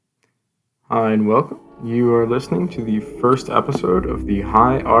Hi, and welcome. You are listening to the first episode of the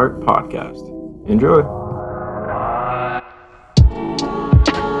High Art Podcast. Enjoy.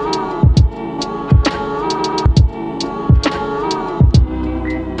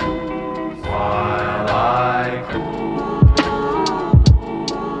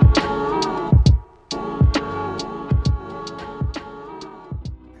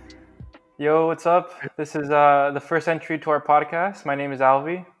 Yo, what's up? This is the first entry to our podcast. My name is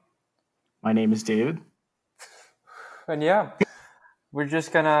Alvi. My name is David. And yeah, we're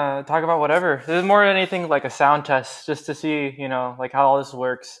just gonna talk about whatever. This is more than anything like a sound test, just to see, like how all this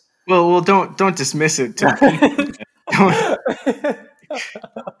works. Well, don't dismiss it. It's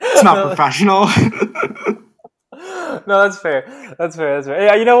not professional. No, that's fair. That's fair.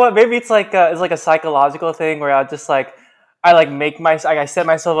 Yeah, you know what? Maybe it's like a psychological thing where I set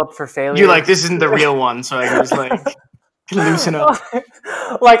myself up for failure. You're like, this isn't the real one, so I can just loosen up.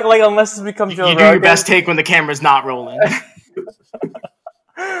 like unless it becomes Joe You do your best take when the camera's not rolling.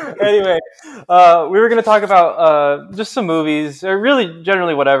 Anyway, we were going to talk about just some movies, or really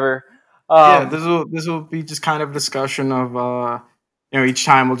generally whatever. This will be just kind of a discussion of each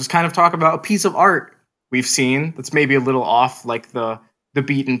time we'll just kind of talk about a piece of art we've seen that's maybe a little off like the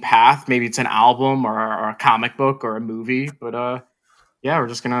beaten path. Maybe it's an album or a comic book or a movie, but we're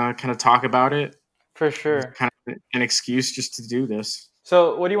just gonna kind of talk about it for sure. It's kind of an excuse just to do this.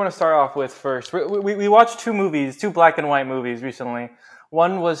 So, what do you want to start off with first? We watched two black and white movies recently.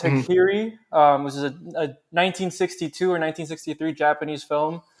 One was Hikiri, which is a 1962 or 1963 Japanese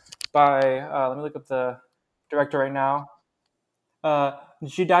film by, let me look up the director right now,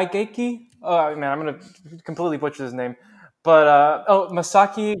 Jidaigeki. Oh, man, I'm going to completely butcher his name. But,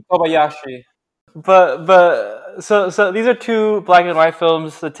 Masaki Kobayashi. So these are two black and white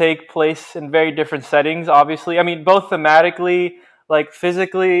films that take place in very different settings, obviously. I mean, both thematically, like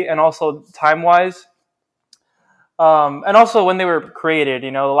physically, and also time-wise. And also when they were created,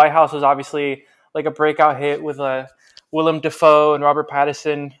 The Lighthouse was obviously like a breakout hit with Willem Dafoe and Robert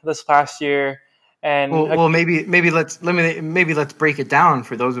Pattinson this past year. And maybe let's break it down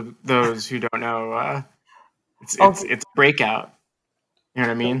for those who don't know. It's breakout. You know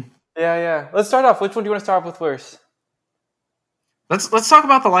what I mean? Yeah. Let's start off. Which one do you want to start off with first? Let's talk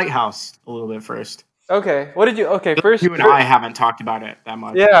about The Lighthouse a little bit first. Okay. What did you? Okay, first. You and I haven't talked about it that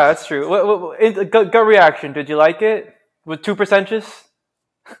much. Yeah, that's true. What gut reaction? Did you like it with 2%?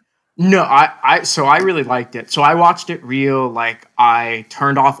 No, I really liked it. So I watched it I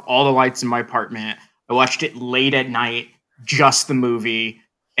turned off all the lights in my apartment. I watched it late at night, just the movie,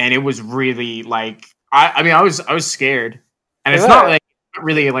 and it was really I was scared. And it's not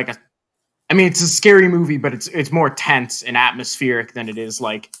really it's a scary movie, but it's more tense and atmospheric than it is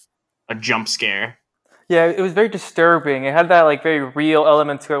like a jump scare. Yeah, it was very disturbing. It had that very real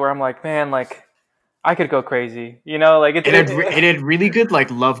element to it where I'm like, man, I could go crazy. It had really good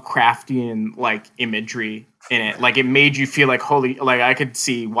Lovecraftian imagery in it. It made you feel I could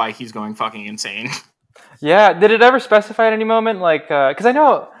see why he's going fucking insane. Yeah, did it ever specify at any moment because I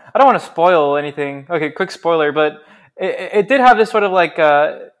know I don't want to spoil anything. Okay, quick spoiler, but it did have this sort of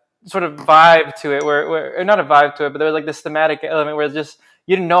vibe to it where not a vibe to it, but there was this thematic element where it's just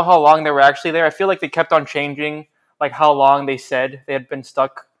you didn't know how long they were actually there. I feel like they kept on changing how long they said they had been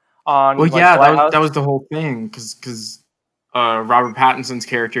stuck on. Well, that was the whole thing because Robert Pattinson's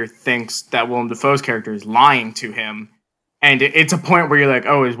character thinks that Willem Dafoe's character is lying to him, and it's a point where you're like,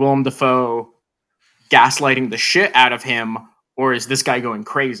 oh, is Willem Dafoe gaslighting the shit out of him, or is this guy going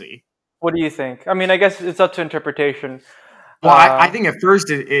crazy? What do you think? I mean, I guess it's up to interpretation. Well, I think at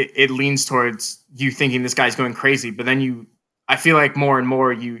first it leans towards you thinking this guy's going crazy, but then I feel like more and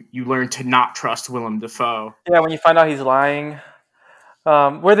more you learn to not trust Willem Dafoe. Yeah, when you find out he's lying.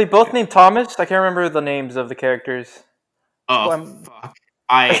 Were they both named Thomas? I can't remember the names of the characters. Oh, fuck.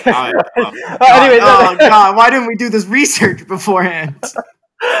 Anyway, God, why didn't we do this research beforehand?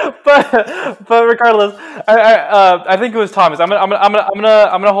 but regardless, I think it was Thomas. I'm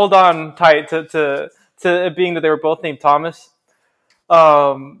gonna hold on tight to it being that they were both named Thomas.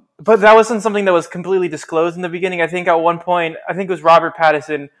 But that wasn't something that was completely disclosed in the beginning. I think at one point, it was Robert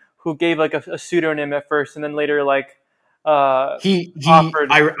Pattinson who gave a pseudonym at first, and then later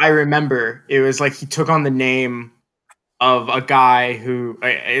offered. I remember it was he took on the name of a guy who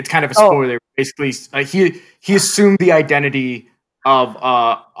it's kind of a spoiler. Basically, he assumed the identity of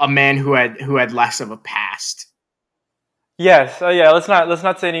a man who had less of a past. Yes. Let's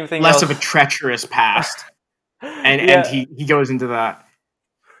not say anything. Less of a treacherous past, and he goes into that.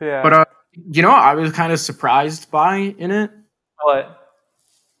 Yeah. But I was kind of surprised by in it. What?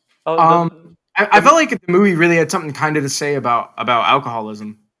 I felt like the movie really had something kind of to say about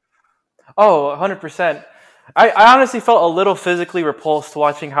alcoholism. Oh, 100%. I honestly felt a little physically repulsed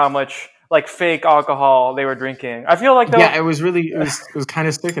watching how much like fake alcohol they were drinking. I feel like Yeah, though, it was kind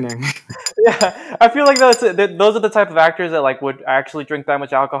of sickening. yeah, I feel like those are the type of actors that like would actually drink that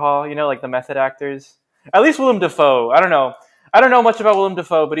much alcohol. You know, like the method actors. At least Willem Dafoe. I don't know. I don't know much about Willem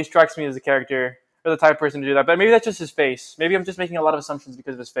Dafoe, but he strikes me as a character or the type of person to do that. But maybe that's just his face. Maybe I'm just making a lot of assumptions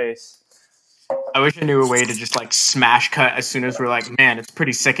because of his face. I wish I knew a way to just like smash cut as soon as we're like, man, it's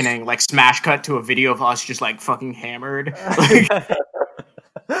pretty sickening. Like smash cut to a video of us just like fucking hammered. Like,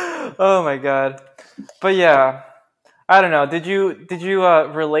 Oh my god. But yeah, I don't know. Did you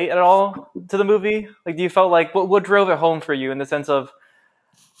relate at all to the movie? Like, do you felt like what drove it home for you in the sense of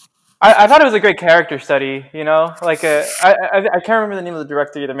I thought it was a great character study. You know, like I can't remember the name of the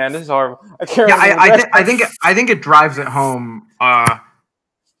director either. Man, this is horrible. I can't yeah, remember the name of I the think I director. think I think it drives it home.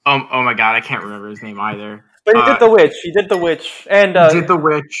 Oh my god, I can't remember his name either. But he did the witch. He did the witch, Did the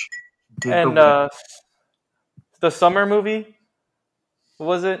witch? Did the and witch? the summer movie. What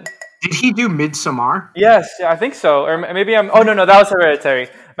was it? Did he do Midsommar? Yes, yeah, I think so. Or maybe I'm. Oh no, that was Hereditary.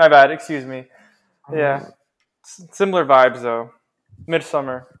 My bad. Excuse me. Yeah, similar vibes though.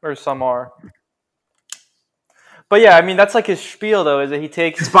 Midsummer or Summer. But yeah, I mean that's like his spiel though, is that he It's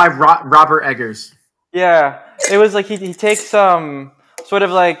takes by Robert Eggers. yeah, it was like he takes sort of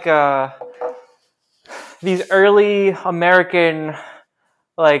like these early American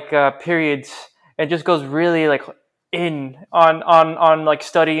like periods and just goes really like in on like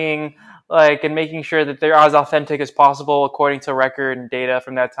studying like and making sure that they're as authentic as possible according to record and data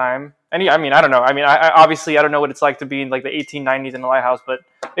from that time. And I mean I don't know. I mean I obviously I don't know what it's like to be in like the 1890s in the lighthouse, but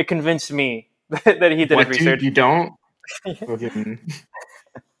it convinced me that he did his What, dude? research. You don't? Fucking,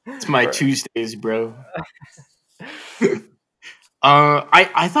 it's my Tuesdays, bro.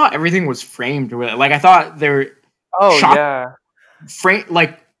 I thought everything was framed with like I thought they were Oh shot yeah.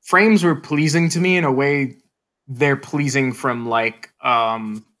 frames were pleasing to me in a way they're pleasing from like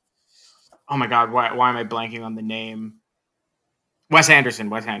oh my god, why am I blanking on the name? Wes Anderson.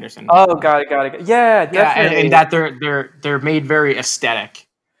 Wes Anderson. Oh, got it. Yeah, Yeah, and definitely. that they're made very aesthetic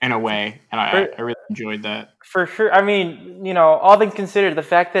in a way, and For I really enjoyed that. for sure. I mean, you know, all things considered, the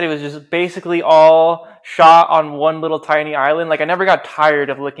fact that it was just basically all shot on one little tiny island, like I never got tired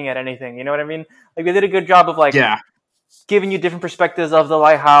of looking at anything. You know what I mean? Like they did a good job of like Yeah, giving you different perspectives of the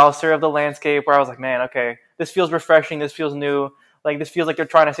lighthouse or of the landscape. Where I was like, man, okay, this feels refreshing. This feels new. Like this feels like they're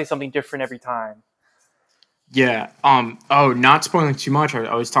trying to say something different every time. yeah. Oh, not spoiling too much.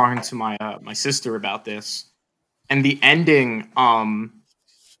 I was talking to my sister about this, and the ending.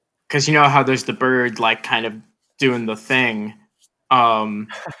 Because you know how there's the bird like kind of doing the thing. Um,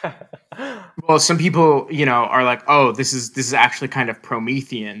 well, some people are like, oh, this is actually kind of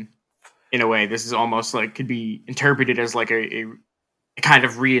Promethean in a way. This is almost like could be interpreted as like a kind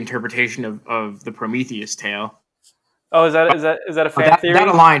of reinterpretation of the Prometheus tale. Oh, is that But is that a fan that theory?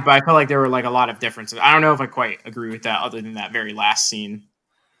 aligned, but I felt like there were like a lot of differences. I don't know if I quite agree with that, other than that very last scene.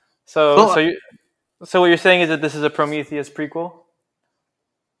 So Well, so you so what you're saying is that this is a Prometheus prequel?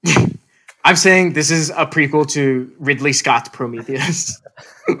 I'm saying this is a prequel to Ridley Scott's Prometheus.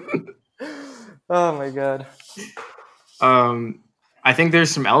 Oh my god. um, I think there's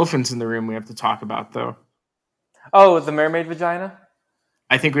some elephants in the room we have to talk about, though. Oh, the mermaid vagina.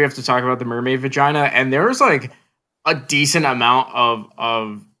 I think we have to talk about the mermaid vagina, and there was like a decent amount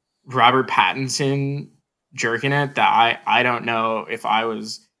of Robert Pattinson jerking it that I don't know if I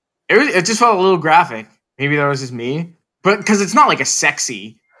was. It just felt a little graphic. Maybe that was just me, but because it's not like a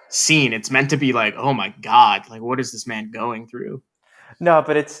sexy scene, it's meant to be like, oh my god, like what is this man going through? No,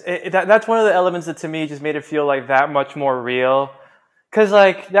 but that's one of the elements that to me just made it feel like that much more real. Because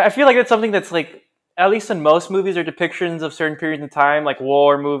like I feel like that's something that's like at least in most movies or depictions of certain periods in time, like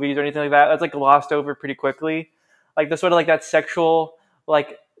war movies or anything like that, that's like glossed over pretty quickly. Like the sort of like that sexual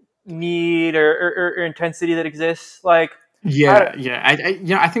like need or intensity that exists. Like I, Yeah,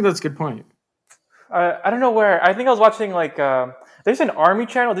 yeah, I think that's a good point. I don't know where. I think I was watching like there's an army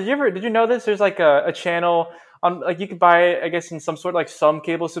channel. Did you know this? There's like a channel on like you could buy it, I guess in some sort of like some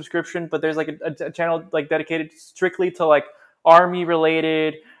cable subscription, but there's like a channel like dedicated strictly to like army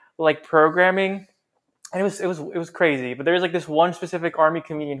related like programming. And it was crazy. But there's like this one specific army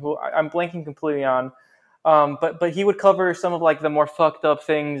comedian who I'm blanking completely on. But he would cover some of like the more fucked up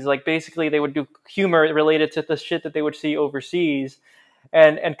things. Like basically they would do humor related to the shit that they would see overseas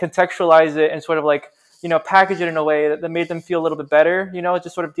and contextualize it and sort of like package it in a way that made them feel a little bit better,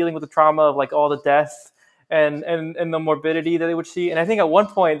 just sort of dealing with the trauma of like all the death and the morbidity that they would see. And I think at one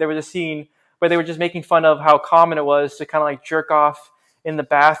point there was a scene where they were just making fun of how common it was to kind of like jerk off in the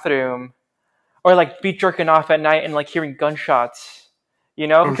bathroom or like be jerking off at night and like hearing gunshots,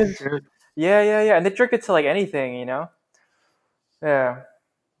 Oh because shit. Yeah, yeah, yeah. And they jerk it to like anything, you know. Yeah,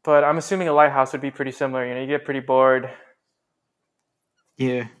 but I'm assuming a lighthouse would be pretty similar. You know, you get pretty bored.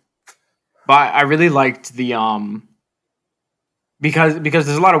 Yeah, but I really liked the because there's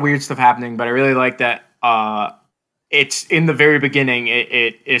a lot of weird stuff happening, but I really like that it's in the very beginning.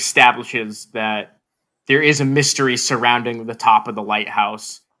 It establishes that there is a mystery surrounding the top of the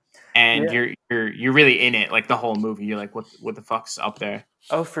lighthouse, and Yeah. you're really in it like the whole movie. You're like, what the fuck's up there?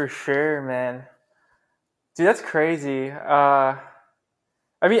 Oh, for sure, man. Dude, that's crazy.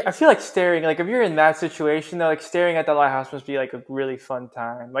 I mean, I feel like staring. Like, if you're in that situation, though, like staring at the lighthouse must be like a really fun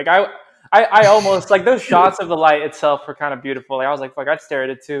time. Like, I almost like those shots of the light itself were kind of beautiful. Like, I was like, fuck, I'd stare at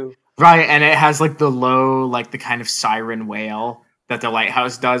it too. Right, and it has like the low, like the kind of siren wail that the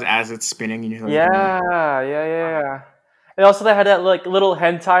lighthouse does as it's spinning, and you're like, Yeah, yeah, yeah, yeah. And also, they had that like little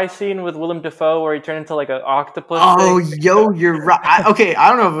hentai scene with Willem Dafoe where he turned into like an octopus oh, thing. yo, you're right. Okay, I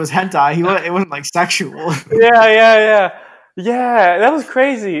don't know if it was hentai. It wasn't like sexual. Yeah, yeah, yeah, yeah. That was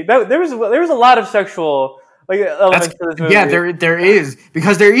crazy. There was a lot of sexual like That's elements to this yeah, movie. there is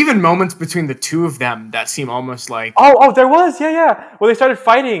because there are even moments between the two of them that seem almost like Oh, there was. Yeah, yeah. Well, they started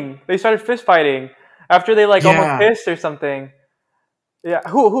fighting. They started fist fighting after they like almost yeah. kissed or something. Yeah.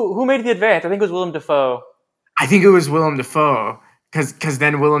 Who made the advance? I think it was Willem Dafoe. I think it was Willem Dafoe because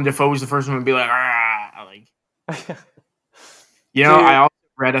then Willem Dafoe was the first one to be like, ah, like I Dude, also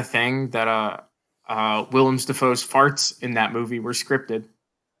read a thing that Willem Dafoe's farts in that movie were scripted.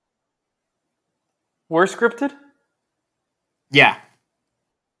 were scripted? Yeah,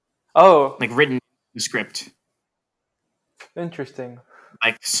 Oh, like written in the script. interesting.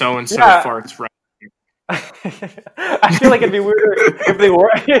 Like so and so Yeah. farts right. I feel like it'd be weirder if they were.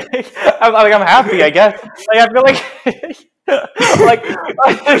 I'm happy, I guess. Like I feel like,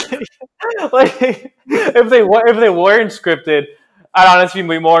 like if they weren't scripted, I'd honestly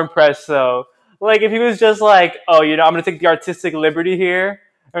be more impressed. Though, like if he was just like, oh, I'm gonna take the artistic liberty here,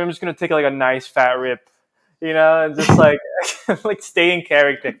 and I'm just gonna take like a nice fat rip, and just like like stay in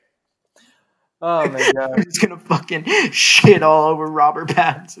character. Oh my I'm god. just gonna fucking shit all over Robert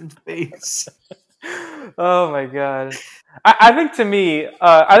Pattinson's face. Oh my god. I think to me,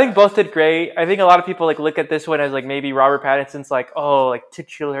 I think both did great. I think a lot of people like look at this one as like maybe Robert Pattinson's like like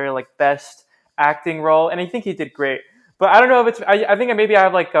titular like best acting role, and I think he did great. But I don't know if it's. I think maybe I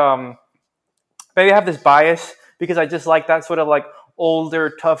have like maybe I have this bias because I just like that sort of like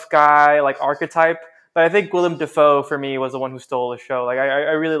older tough guy like archetype. But I think Willem Dafoe for me was the one who stole the show. Like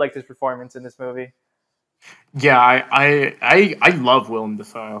I really liked his performance in this movie. Yeah, I love Willem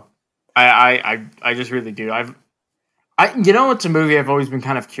Dafoe. I just really do. It's a movie I've always been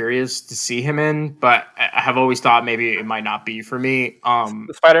kind of curious to see him in, but I have always thought maybe it might not be for me.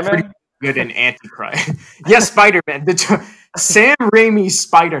 The Spider Pretty Man. good in Antichrist. Yes, Spider Man. Sam Raimi's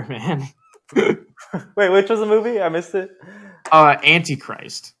Spider Man. Wait, which was the movie? I missed it.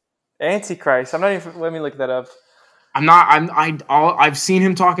 Antichrist. Antichrist. I'm not even. Let me look that up. I'm not. I've seen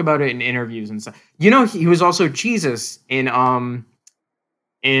him talk about it in interviews and stuff. He was also Jesus in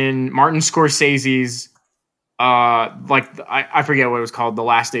Martin Scorsese's I forget what it was called, The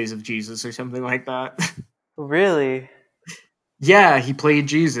Last Days of Jesus or something like that. Really? Yeah, he played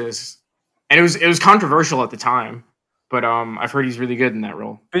Jesus, and it was controversial at the time, but I've heard he's really good in that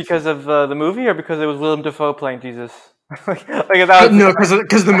role. Because of the movie, or because it was Willem Dafoe playing Jesus? Like that was. No,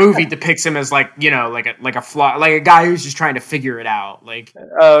 because the movie depicts him as like a flaw, like a guy who's just trying to figure it out. Like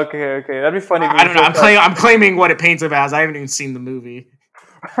Oh, okay, okay. That'd be funny. If I don't know. it was I'm claiming what it paints him as. I haven't even seen the movie.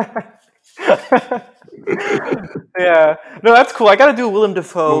 Yeah. No, that's cool. I gotta do Willem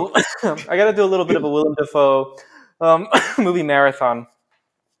Dafoe. I gotta do a little bit of a Willem Dafoe movie marathon.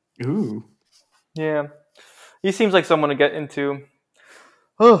 Ooh. Yeah. He seems like someone to get into.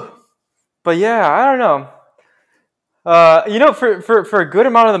 Oh, but yeah, I don't know. For a good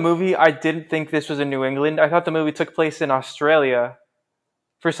amount of the movie, I didn't think this was in New England. I thought the movie took place in Australia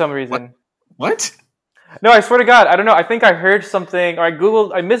for some reason. What? No, I swear to God, I don't know. I think I heard something, or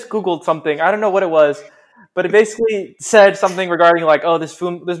I mis-googled something. I don't know what it was, but it basically said something regarding like, oh, this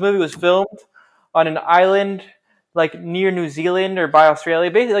movie was filmed on an island like near New Zealand or by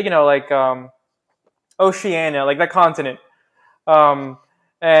Australia, basically, like Oceania, like that continent. Um,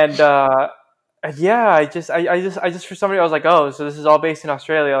 and yeah, I just for somebody I was like, oh, so this is all based in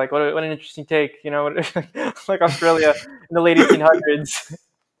Australia. Like, what an interesting take, like Australia in the late 1800s.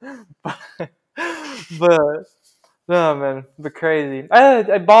 but oh man, but crazy.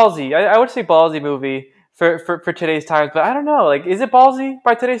 Ballsy. I would say ballsy movie for today's times, but I don't know. Like, is it ballsy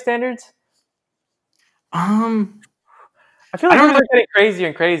by today's standards? Um, I feel I like don't movies know. are getting crazier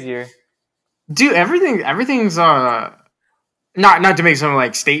and crazier. Dude, everything's not to make some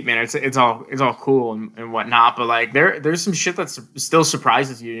like statement. It's all cool and whatnot, but like there's some shit that still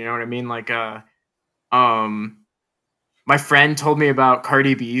surprises you. You know what I mean? Like um, my friend told me about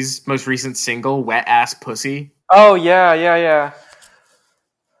Cardi B's most recent single, "Wet Ass Pussy." Oh yeah, yeah, yeah.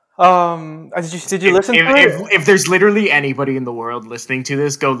 Did you listen to it? If there's literally anybody in the world listening to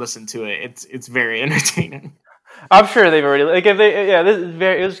this, go listen to it. It's very entertaining. I'm sure they've already like if they yeah this is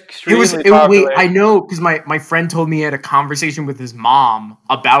very it was extremely Wait, popular. I know because my friend told me he had a conversation with his mom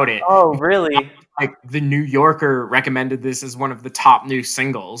about it. Oh really? Like the New Yorker recommended this as one of the top new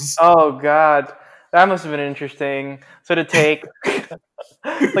singles. Oh god, that must have been interesting. So to take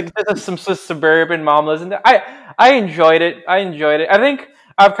like just some suburban mom listened to. I enjoyed it. I enjoyed it. I think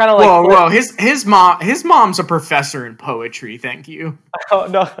I've kind of like Whoa, his mom's a professor in poetry. Thank you. oh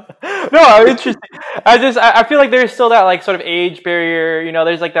no no I'm interested. I feel like there's still that like sort of age barrier. You know,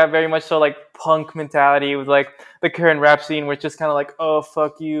 there's like that very much so like punk mentality with like the current rap scene, which is kind of like oh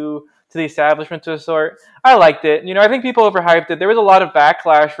fuck you to the establishment to a sort. I liked it. You know, I think people overhyped it. There was a lot of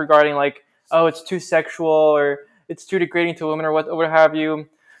backlash regarding like oh it's too sexual or it's too degrading to women or what have you,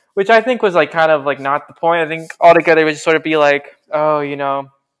 which I think was like kind of like not the point. I think altogether it would just sort of be like oh you know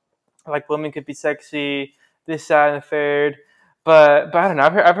like women could be sexy, this, that, and the third. But I don't know.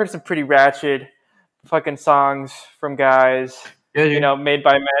 I've heard some pretty ratchet fucking songs from guys, Yeah, you know, made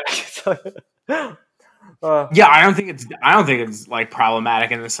by men. yeah. I don't think it's like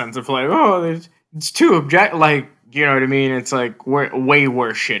problematic in the sense of like it's too object. Like you know what I mean? It's like way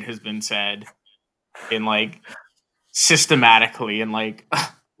worse shit has been said in like systematically and like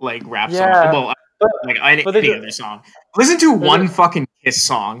rap song. yeah, Well, but like any, but any other song. Listen to one fucking Kiss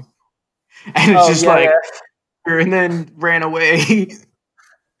song, and it's oh just yeah like, yeah. and then ran away.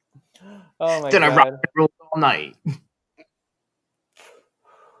 Oh my Then I rock god. and rolled all night.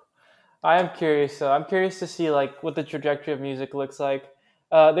 I am curious though. I'm curious to see like what the trajectory of music looks like.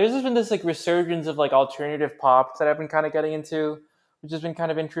 There's just been this like resurgence of like alternative pop that I've been kind of getting into, which has been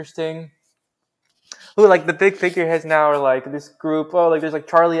kind of interesting. Who like the big figureheads now are like this group. Oh, like there's like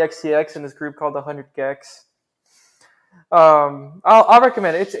Charlie XCX and this group called the Hundred Gex. I'll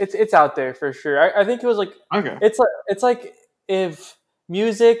recommend it. It's out there for sure. I think it was like Okay. it's like if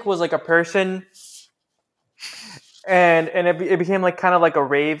music was like a person and it became like kind of like a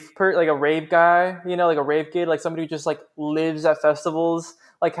like a rave guy, you know, like a rave kid, like somebody who just like lives at festivals,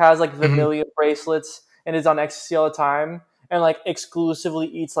 like has like Mhm. vermilion bracelets and is on ecstasy all the time and like exclusively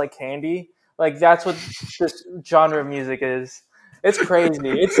eats like candy. Like that's what this genre of music is. It's crazy.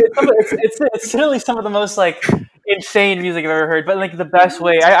 It's literally some of the most like insane music I've ever heard, but like the best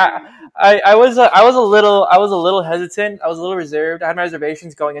way. I was a little hesitant. I was a little reserved. I had my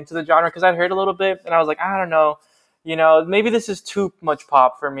reservations going into the genre because I'd heard a little bit, and I was like, I don't know, you know, maybe this is too much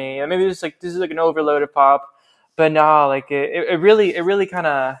pop for me, and maybe this is like an overload of pop. But no, like it really kind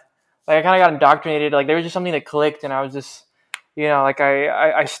of like I kind of got indoctrinated. Like there was just something that clicked, and I was just, you know, like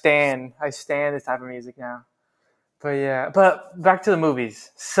I stand this type of music now. But yeah, but back to the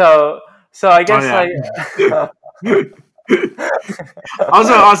movies. So I Oh guess yeah. like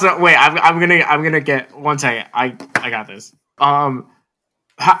Also, wait. I'm gonna get one second. I got this.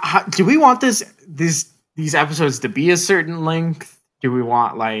 Do we want these episodes to be a certain length? Do we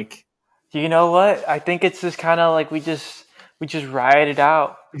want like you know what? I think it's just kind of like we just ride it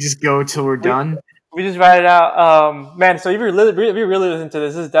out. just go till we're We done? we just ride it out. Man. So if you really listen to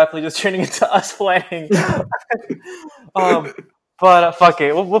this, this is definitely just turning into us playing. um, but fuck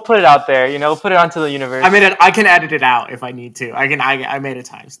it, we'll put it out there. You know, we'll put it onto the I universe. made it. I can edit it out if I need to. I made a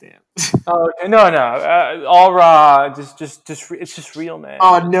timestamp. Oh okay. No, no, all raw. It's just real, man.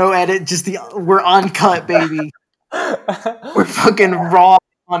 Oh, no edit. We're uncut, baby. We're fucking raw,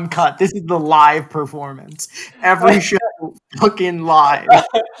 uncut. This is the live performance. Every show, fucking live.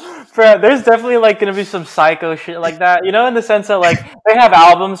 Bro, there's definitely like gonna be some psycho shit like that, you know, in the sense that like they have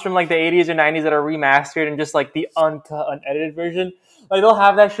albums from like the 80s or 90s that are remastered and just like the uncut, unedited version. Like they'll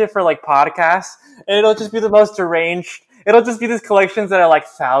have that shit for like podcasts, and it'll just be the most deranged. It'll just be these collections that are like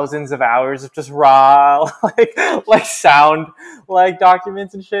thousands of hours of just raw, like sound, like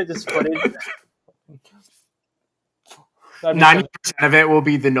documents and shit, just footage. That'd be so 90% of it will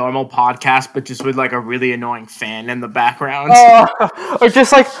be the normal podcast, but just with like a really annoying fan in the background. or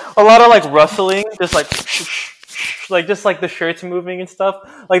just like a lot of like rustling, just like just like the shirts moving and stuff.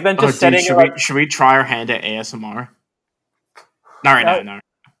 Like then Oh, just dude, setting it like, should we try our hand at ASMR? Not right now.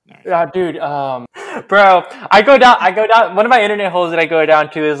 No. dude, bro, I go down. One of my internet holes that I go down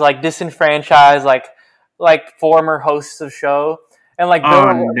to is like disenfranchised, like former hosts of show, and like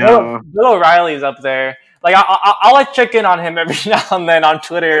Oh no. Bill O'Reilly's up there. Like I'll like check in on him every now and then on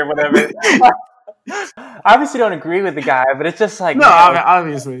Twitter or whatever. I obviously don't agree with the guy, but it's just like No, man,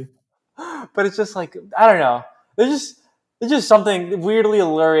 obviously. but it's just like I don't know. There's just something weirdly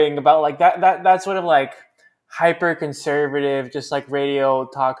alluring about like that sort of like hyper conservative, just like radio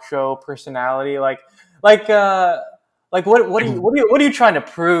talk show personality. Like uh like what are you trying to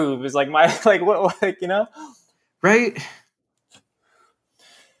prove? Is like my like what like you know. Right?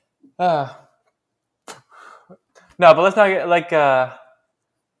 Uh, no, but let's not get like yeah.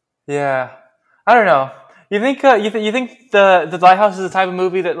 I don't know. You think the Lighthouse is the type of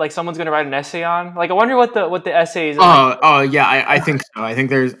movie that like someone's gonna write an essay on? Like I wonder what the essay is. Like, Oh yeah, I think so. I think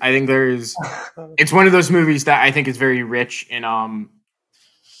there's it's one of those movies that I think is very rich in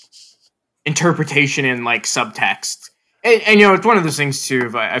interpretation and like subtext. And you know, it's one of those things too.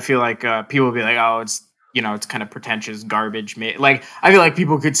 But I feel like people will be like, "Oh, it's it's kind of pretentious garbage." Like I feel like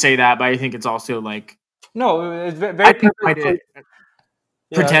people could say that, but I think it's also like no, it's I very think find purposefully. it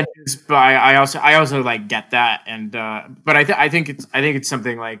Yeah, pretentious, but I also like get that, and but I think it's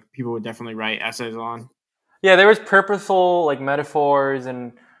something like people would definitely write essays on. yeah. There was purposeful like metaphors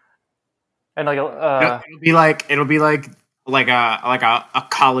and like It'll be like a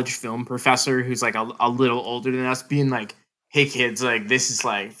college film professor who's like a little older than us being like, "Hey kids, like this is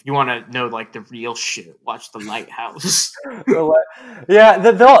like if you want to know like the real shit, watch The Lighthouse." yeah.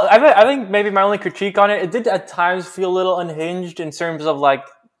 I think maybe my only critique on it did at times feel a little unhinged in terms of like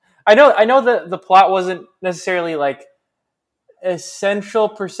I know that the plot wasn't necessarily like essential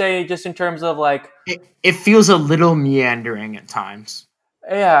per se, just in terms of like It feels a little meandering at times.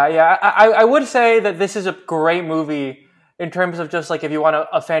 yeah. I would say that this is a great movie in terms of just like if you want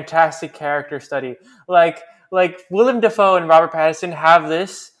a fantastic character study. Like Willem Dafoe and Robert Pattinson have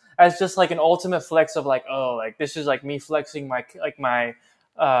this as just like an ultimate flex of like, oh, like this is like me flexing my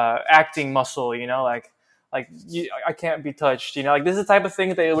acting muscle, you know, I can't be touched, you know, like this is the type of thing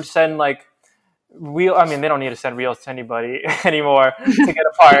that it would send like real. I mean, they don't need to send reels to anybody anymore to get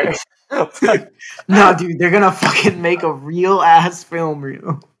a part. No, dude, they're gonna fucking make a real ass film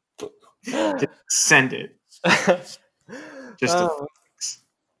reel. Just send it. Just to Oh,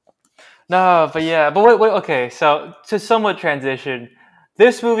 no, but yeah, but wait, okay. So to somewhat transition,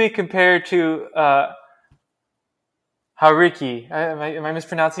 this movie compared to Hariki. Am I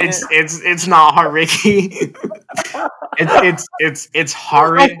mispronouncing it? it's not Hariki. it's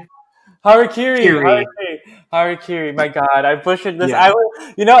Harikiri. Harikiri. My God, I butchered this. Yeah.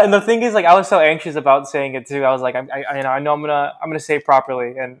 You know, and the thing is, like, I was so anxious about saying it too. I was like, I know I'm gonna say it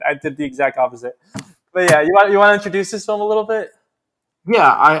properly, and I did the exact opposite. But yeah, you want to introduce this film a little bit?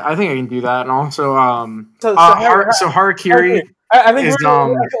 Yeah, I think I can do that. And also so Okay. Harakiri I think is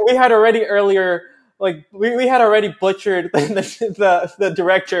we had already earlier, like we had already butchered the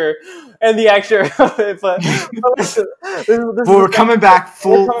director and the actor of it, but listen, this well, is we're coming back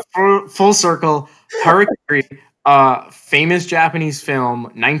we're coming, full circle. Harakiri, famous Japanese film,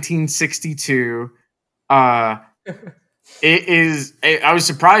 1962. Uh I was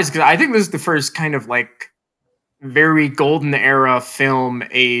surprised because I think this is the first kind of like very golden era film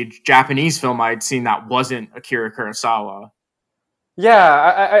age Japanese film I'd seen that wasn't Akira Kurosawa.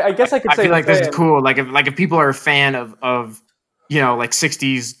 yeah. I guess I could I say feel the like this is same. cool. Like if people are a fan of like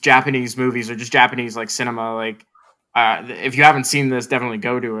 60s Japanese movies or just Japanese like cinema, like if you haven't seen this, definitely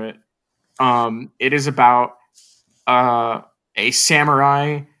go to it. It is about a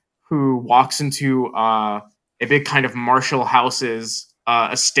samurai who walks into a big kind of martial house's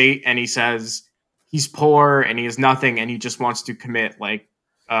estate, and he says he's poor and he has nothing, and he just wants to commit like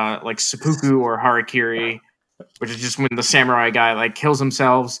seppuku or harakiri, which is just when the samurai guy like kills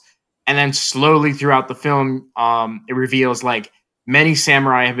himself. And then slowly throughout the film, it reveals like many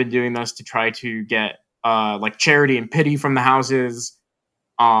samurai have been doing this to try to get like charity and pity from the houses.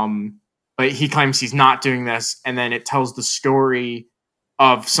 Um, but he claims he's not doing this, and then it tells the story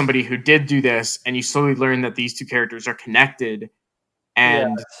of somebody who did do this, and you slowly learn that these two characters are connected, Yeah.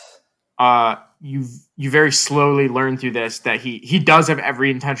 and you very slowly learn through this that he does have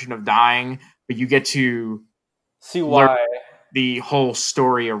every intention of dying, but you get to See learn why? the whole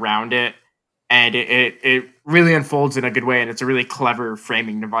story around it, and it really unfolds in a good way, and it's a really clever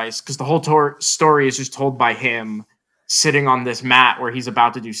framing device because the whole story is just told by him sitting on this mat where he's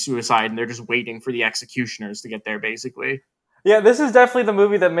about to do suicide, and they're just waiting for the executioners to get there, basically. Yeah, this is definitely the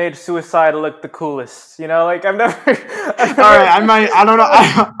movie that made Suicide look the coolest. You know, like I've All never, right, I don't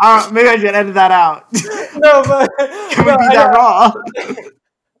know, maybe I should edit that out. no, but Can we no, be that raw?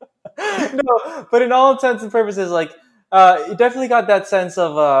 no, but in all intents and purposes, like you definitely got that sense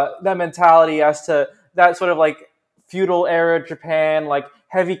of that mentality as to that sort of like feudal era Japan, like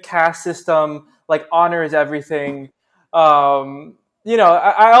heavy caste system, like honors everything.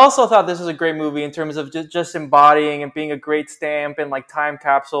 I also thought this was a great movie in terms of just embodying and being a great stamp and like time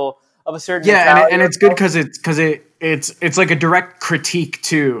capsule of a certain Yeah, mentality. and it's good because it's like a direct critique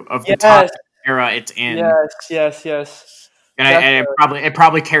too of the time Yes, era it's in, yes. and Definitely. it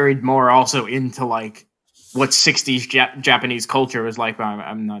probably carried more also into like what '60s Japanese culture was like. But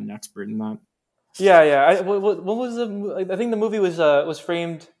I'm not an expert in that. Yeah. What was I think the movie was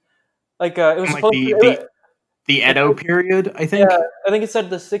framed like it was And like supposed to. the It, Edo period, I yeah, think. I think it said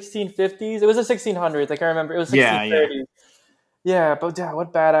the 1650s. It was the 1600s. I can't remember. It was Yeah, yeah. 1630s. Yeah, but yeah,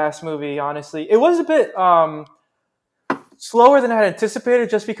 what badass movie. Honestly, it was a bit slower than I had anticipated,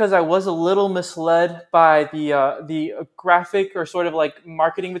 just because I was a little misled by the graphic or sort of like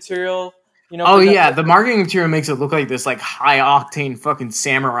marketing material. Oh Presented. yeah, the marketing material makes it look like this like high octane fucking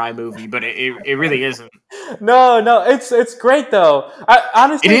samurai movie, but it really isn't. No, it's great though. I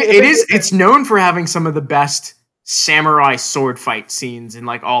honestly, if It it, is it's known for having some of the best samurai sword fight scenes in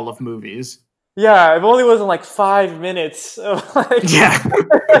like all of movies. yeah, if only wasn't like 5 minutes of like Yeah.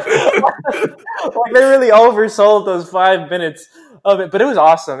 like they really oversold those 5 minutes of it, but it was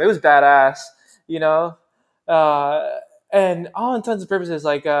awesome. It was badass, you know. Uh, and all intents and purposes,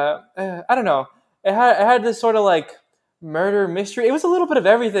 like I don't know, it had this sort of like murder mystery. It was a little bit of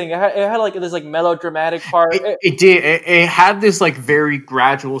everything. It had like this like melodramatic part. It did. It had this like very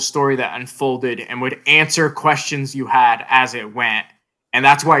gradual story that unfolded and would answer questions you had as it went. And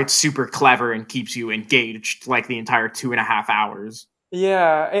that's why it's super clever and keeps you engaged like the entire 2.5 hours.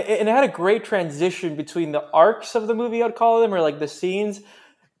 Yeah, and it had a great transition between the arcs of the movie, I'd call them, or like the scenes.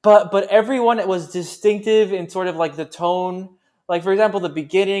 But everyone was distinctive in sort of like the tone. Like for example, the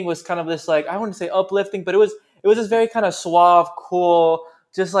beginning was kind of this like I wouldn't say uplifting, but it was this very kind of suave, cool,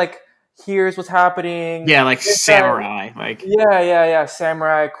 just like here's what's happening. Yeah, like It's that samurai. Like yeah,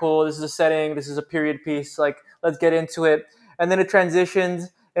 samurai, cool. This is a setting. This is a period piece. Like let's get into it, and then it transitions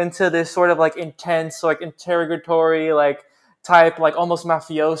into this sort of like intense, like interrogatory, like type, like almost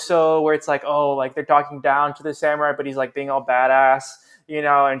mafioso, where it's like oh, like they're talking down to the samurai, but he's like being all badass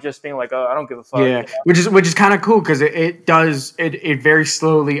and just being like, oh, I don't give a fuck. yeah, which is kind of cool because it very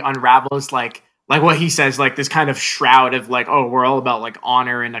slowly unravels like what he says, like this kind of shroud of like, oh, we're all about like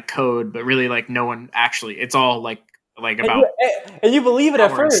honor and a code, but really like no one actually, it's all like And you, about and you believe it at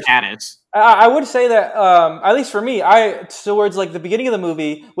power and first. status. I would say that, at least for me, towards like the beginning of the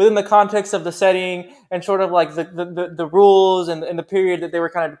movie, within the context of the setting and sort of like the rules and the period that they were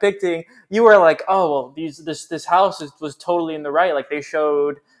kind of depicting, you were like, oh well, this house was totally in the right. Like they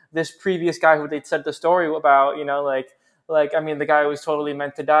showed this previous guy who they said the story about, like I mean, the guy was totally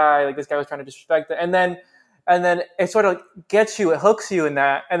meant to die. Like this guy was trying to disrespect it, and then it sort of gets you, it hooks you in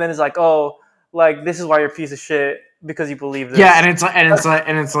that, and then it's like, oh, like this is why you're a piece of shit because you believe Yeah, this. and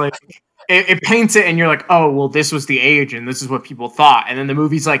it's like it paints it, and you're like, oh, well, this was the age, and this is what people thought, and then the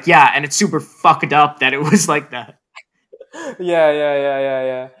movie's like, yeah, and it's super fucked up that it was like that.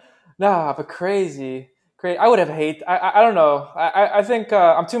 Yeah. Nah, but crazy, crazy. I would have hate. I don't know. I think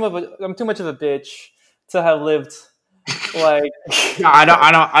I'm too much of a bitch to have lived like. No,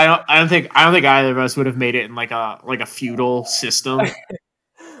 I don't think either of us would have made it in like a feudal system.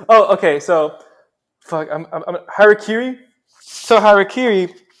 Oh, okay. So, fuck. I'm Harakiri. So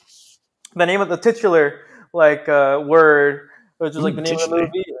Harakiri, the name of the titular word, which was like Ooh, the name of the titular.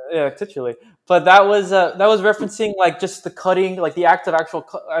 movie. Yeah, titular. But that was referencing like just the cutting, like the act of actual.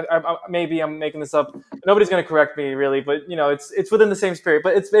 Maybe I'm making this up. Nobody's gonna correct me really, but it's within the same spirit.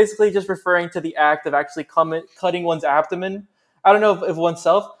 But it's basically just referring to the act of actually cutting one's abdomen. I don't know if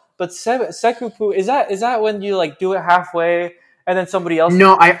oneself, but seppuku is that when you like do it halfway and then somebody else.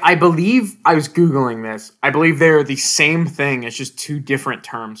 No, I believe I was googling this. I believe they're the same thing. It's just two different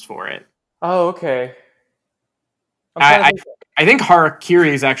terms for it. Oh, okay. I'm trying to I think. I think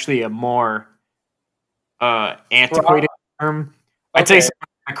harakiri is actually a more Bro, antiquated term. I'd say okay. someone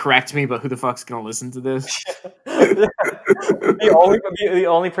gonna correct me, but who the fuck's gonna listen to this? The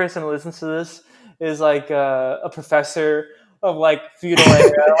only person who listens to this is like a professor of like feudal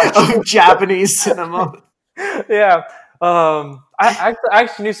era. Of Japanese cinema. Yeah. I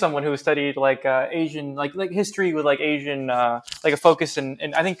actually knew someone who studied like Asian like history with like Asian like a focus in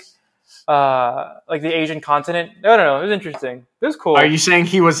I think like the Asian continent. I don't know. It was interesting. It was Are cool. you saying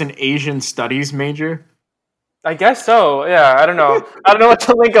he was an Asian studies major? I guess so. Yeah, I don't know. I don't know what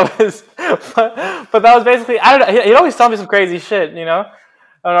the link of is, but that was basically. I don't know. He'd always tell me some crazy shit. I don't know.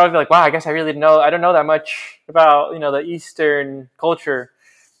 I'd be like, wow. I guess I really know. I don't know that much about the Eastern culture.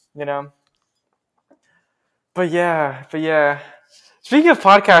 You know. But yeah. Speaking of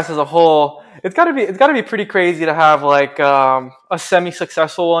podcasts as a whole, it's gotta be pretty crazy to have like a semi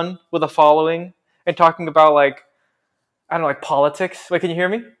successful one with a following and talking about like I don't know, like politics. Wait, can you hear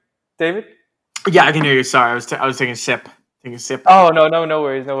me, David? Yeah, I can hear you. Sorry, I was taking a sip. Taking a sip. Oh no, no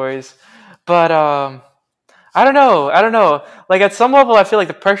worries, no worries. But I don't know. Like at some level, I feel like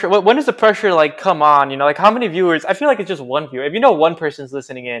the pressure. When does the pressure like come on? You know, like how many viewers? I feel like it's just one viewer. If you know one person's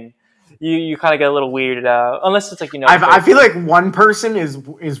listening in, you kind of get a little weirded out. Unless it's like I feel like one person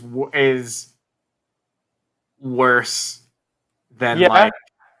is worse than yeah, like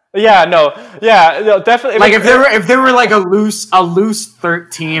no, definitely. like if there were like a loose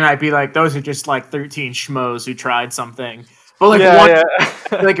 13, I'd be like those are just like 13 schmoes who tried something. But like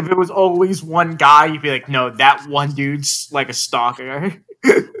like if it was always one guy, you'd be like, no, that one dude's like a stalker.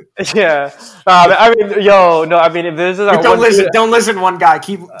 Yeah, I mean, no, I mean, if this is don't listen, don't listen. One guy,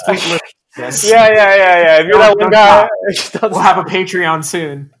 keep listening. Yes. Yeah. If you're that one guy, we'll have a Patreon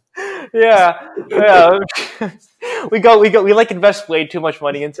soon. Yeah. we like invest way too much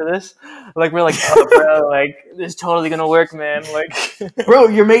money into this. Like we're like, oh, bro, like this is totally gonna work, man. Like, bro,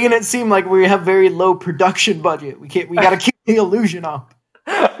 you're making it seem like we have very low production budget. We gotta keep the illusion up.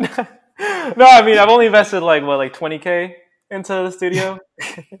 No, I mean I've only invested like $20K into the studio.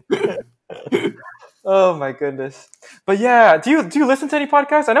 Oh my goodness. But yeah, do you listen to any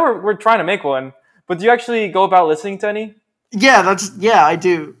podcasts? I know we're trying to make one, but do you actually go about listening to any? Yeah, I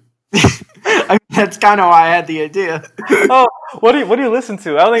do. I mean, that's kind of why I had the idea. Oh, what do you listen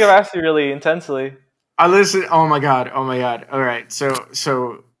to? I don't think I've asked you really intensely. I listen. Oh my god. All right.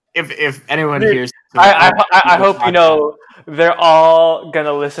 So if anyone hears, I hope you know they're all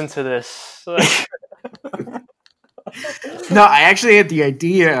gonna listen to this. No, I actually had the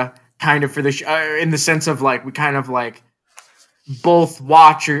idea kind of for the in the sense of like we kind of like both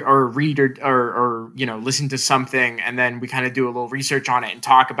watch or read or listen to something, and then we kind of do a little research on it and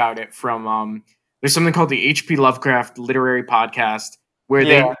talk about it from there's something called the H.P. Lovecraft Literary Podcast where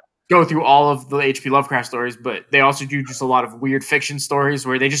they go through all of the H.P. Lovecraft stories, but they also do just a lot of weird fiction stories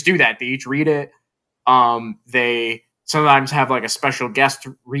where they just do that. They each read it. They sometimes have like a special guest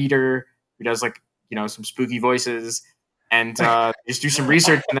reader who does like some spooky voices, and just do some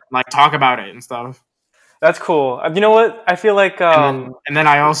research and then like talk about it and stuff. That's cool. You know what? I feel like and then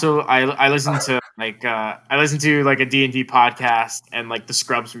I also I listen to like a D&D podcast and like the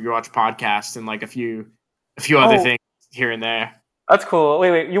Scrubs Rewatch podcast and like a few other things here and there. That's cool.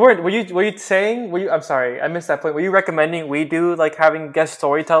 Wait. Were you saying? I'm sorry, I missed that point. Were you recommending we do like having guest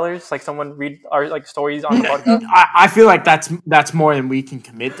storytellers, like someone read our like stories on the podcast? I feel like that's more than we can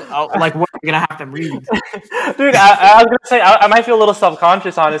commit to. Like, what are we gonna have them read? Dude, I was gonna say I might feel a little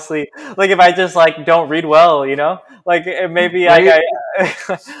self-conscious, honestly. Like if I just like don't read well, like maybe right?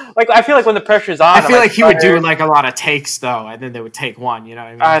 Like I feel like when the pressure's on, I feel like he would do like a lot of takes though, and then they would take one. You know what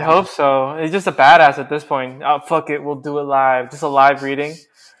I mean? I'd hope so. He's just a badass at this point. Oh, fuck it, we'll do it live. Just a live reading.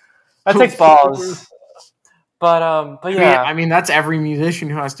 That takes balls. But yeah. I mean that's every musician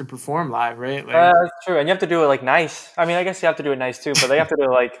who has to perform live, right? Like, that's true, and you have to do it like nice. I mean, I guess you have to do it nice too, but they have to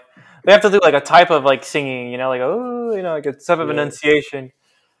do like a type of like singing, like like a type of enunciation.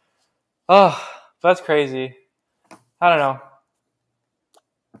 Oh, that's crazy. I don't know.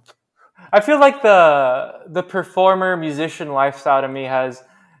 I feel like the performer musician lifestyle to me has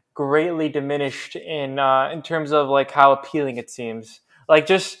greatly diminished in terms of like how appealing it seems. Like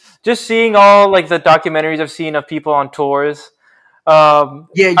just seeing all like the documentaries I've seen of people on tours.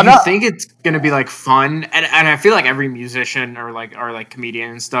 Think it's gonna be like fun, and I feel like every musician or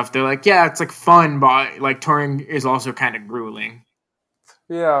comedian and stuff, they're like, yeah, it's like fun, but like touring is also kind of grueling.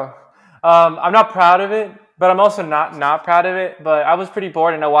 Yeah, I'm not proud of it. But I'm also not proud of it. But I was pretty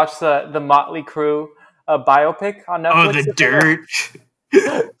bored, and I watched the Motley Crue biopic on Netflix. Oh, The Dirt.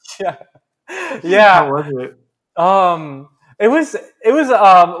 Yeah. How was it? It was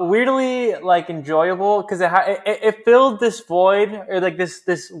weirdly like enjoyable because it filled this void or like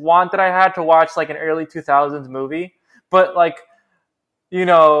this want that I had to watch like an early 2000s movie. But like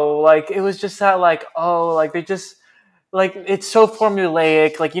like it was just that like like they just. Like it's so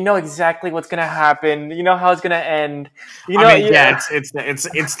formulaic. Like exactly what's gonna happen. How it's gonna end.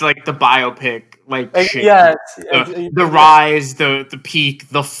 It's like the biopic, like shit. Yeah, the rise, the peak,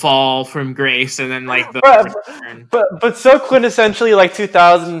 the fall from grace, and then like the but so quintessentially like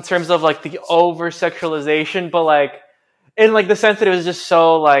 2000 in terms of like the over sexualization, but like in like the sense that it was just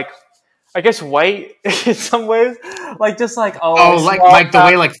so like. I guess white in some ways, like just like like the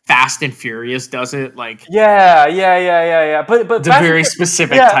way like Fast and Furious does it, like yeah. But it's a very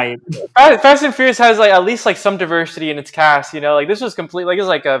specific type. Fast and Furious has like at least like some diversity in its cast. Like this was complete. Like it was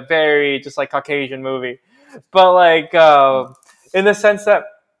like a very just like Caucasian movie, but like in the sense that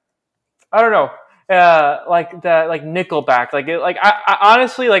I don't know. like the like Nickelback. I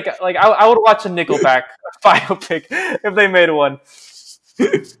honestly I would watch a Nickelback biopic if they made one.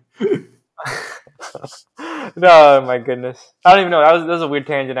 No, my goodness, I don't even know. That was a weird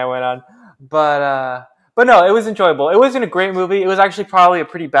tangent I went on, but no, it was enjoyable. It wasn't a great movie. It was actually probably a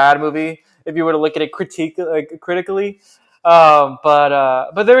pretty bad movie if you were to look at it critically.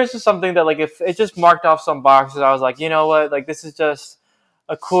 But there is just something that like if it just marked off some boxes, I was like, you know what, like this is just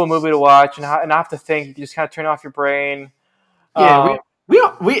a cool movie to watch and not have to think. You just kind of turn off your brain. Yeah, Um,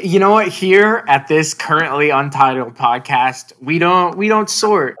 we you know what, here at this currently untitled podcast, we don't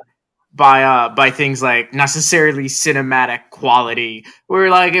sort by things like necessarily cinematic quality. We're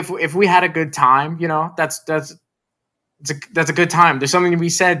like, if we had a good time, that's a good time. There's something to be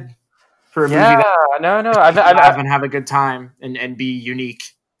said for a movie yeah, that no, laugh and have a good time and be unique.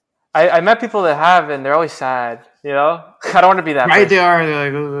 I met people that have, and they're always sad. You know, I don't want to be that Right, person. they are.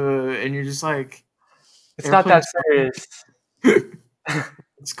 They're like, and you're just like, It's not that airplanes. serious.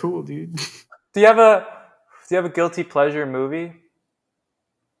 It's cool, dude. Do you have a guilty pleasure movie?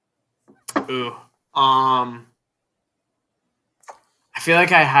 Ooh. I feel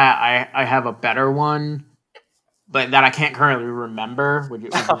like I have a better one, but that I can't currently remember. You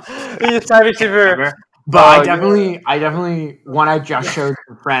just have super. Remember? But Oh, I definitely one I just showed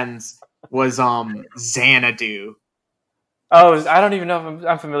to friends was Xanadu. oh, I don't even know if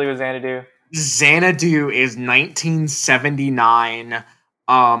I'm familiar with Xanadu. Xanadu is 1979,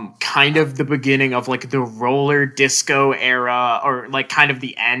 kind of the beginning of like the roller disco era, or like kind of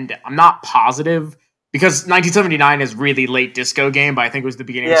the end. I'm not positive because 1979 is really late disco game, but I think it was the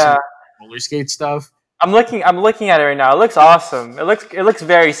beginning of Yeah, some roller skate stuff. I'm looking at it right now. It looks awesome. It looks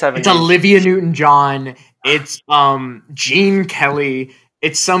very It's 70s. Olivia Newton-John. It's Gene Kelly.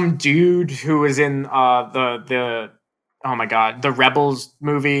 It's some dude who was in the oh my god, the Rebels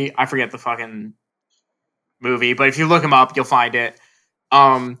movie. I forget the fucking movie, but if you look him up, you'll find it.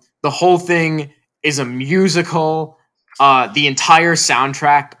 The whole thing is a musical. The entire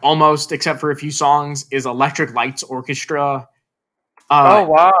soundtrack, almost except for a few songs, is Electric Lights Orchestra. Oh Uh,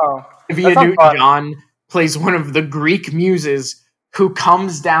 wow, that Olivia sounds fun. Newton-John plays one of the Greek muses who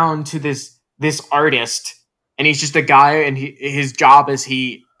comes down to this artist, and he's just a guy, and his job is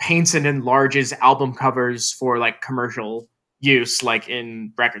he paints and enlarges album covers for like commercial use, like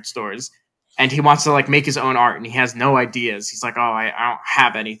in record stores. And he wants to like make his own art, and he has no ideas. He's like, "Oh, I don't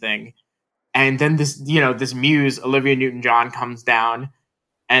have anything." And then this muse, Olivia Newton-John, comes down,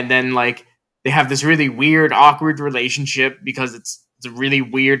 and then like they have this really weird, awkward relationship because it's a really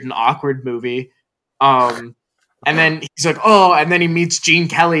weird and awkward movie. Um, and then he's like, oh, and then he meets Gene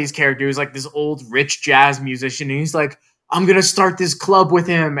Kelly's character, who's like this old rich jazz musician, and he's like, I'm gonna start this club with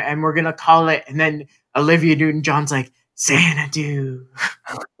him, and we're gonna call it. And then Olivia Newton-John's like, Xanadu.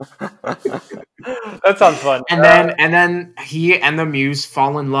 That sounds fun. And then he and the muse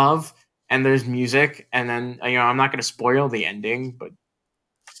fall in love, and there's music, and then I'm not gonna spoil the ending, but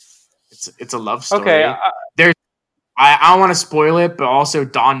it's a love Okay, story. There's I don't want to spoil it, but also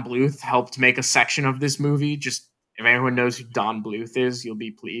Don Bluth helped make a section of this movie. Just if anyone knows who Don Bluth is, you'll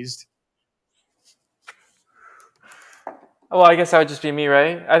be pleased. well, I guess that would just be me,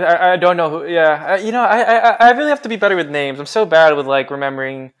 right? I don't know who. Yeah, I really have to be better with names. I'm so bad with like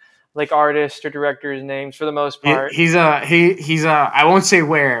remembering like artists or directors' names for the most part. He's I won't say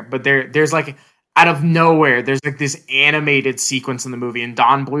where, but there's like out of nowhere there's like this animated sequence in the movie, and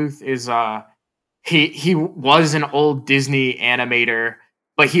Don Bluth is he was an old Disney animator,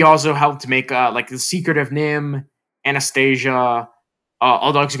 but he also helped make like The Secret of Nim, Anastasia,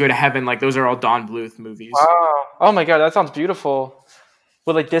 All Dogs Go to Heaven. Like those are all Don Bluth movies. Wow. Oh my god, that sounds beautiful.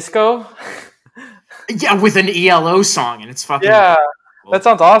 With like disco. Yeah, with an ELO song, and it's fucking Yeah, cool. that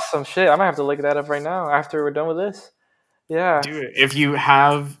sounds awesome. Shit, I might have to look that up right now after we're done with this. Yeah. Do it if you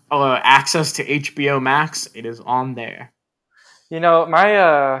have access to HBO Max. It is on there. You know,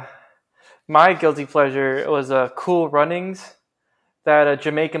 my guilty pleasure was Cool Runnings, that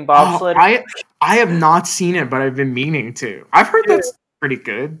Jamaican Oh, bobsled. I have not seen it, but I've been meaning to. I've heard Dude, that's pretty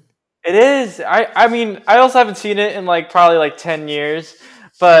good. it is. I mean, I also haven't seen it in like probably like 10 years,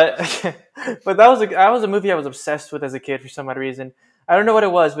 but but that was a movie I was obsessed with as a kid for some odd reason. I don't know what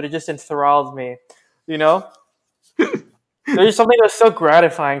it was, but it just enthralled me. You know, there's something that's so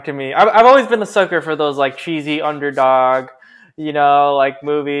gratifying to me. I've always been a sucker for those like cheesy underdog, like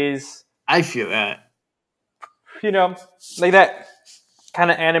movies. I feel that. Like that kind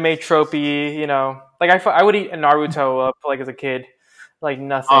of anime tropey. Like I would eat a Naruto up like as a kid, like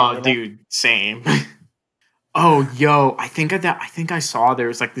nothing. Oh, dude, same. Oh, yo, I think I saw there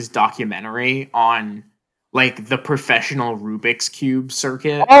was like this documentary on like the professional Rubik's Cube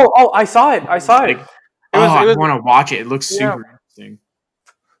circuit. I saw it. I saw it. Like, It I was want to watch it. It looks yeah. super interesting.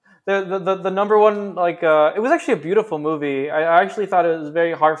 The number one, like, it was actually a beautiful movie. I actually thought it was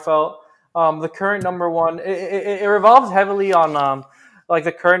very heartfelt. The current number one, it revolves heavily on like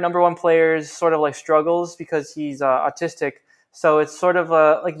the current number one player's sort of like struggles because he's autistic. So it's sort of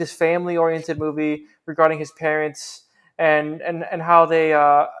like this family oriented movie regarding his parents and how they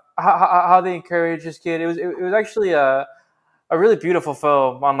how they encourage his kid. It was actually a really beautiful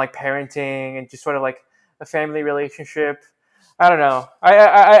film on like parenting and just sort of like a family relationship. I don't know.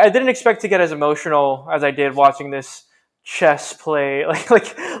 I didn't expect to get as emotional as I did watching this chess play,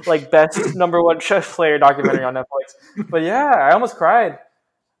 like best number one chess player documentary on Netflix. But yeah, I almost cried.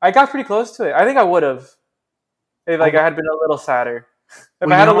 I got pretty close to it. I think I would have if like I had been a little sadder.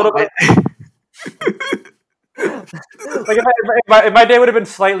 If I had a little bit, like if my day would have been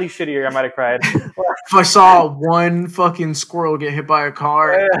slightly shittier, I might have cried. If I saw one fucking squirrel get hit by a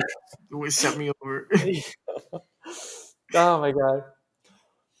car, it would set me over. Oh my god.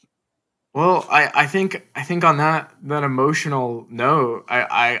 Well, I think on that emotional note,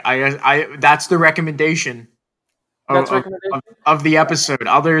 I that's the recommendation of the episode.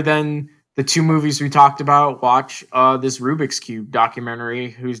 Other than the two movies we talked about, watch this Rubik's Cube documentary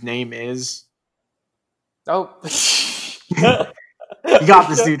whose name is. Oh, you got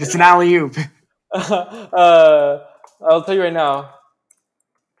this, dude. It's an alley-oop. I'll tell you right now.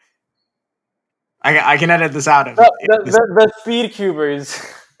 I can edit this out of the Speed Cubers.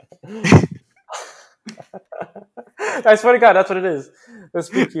 I swear to God, that's what it is. The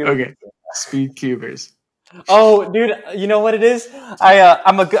Speed Cubers. Okay, Speed Cubers. Oh, dude, you know what it is?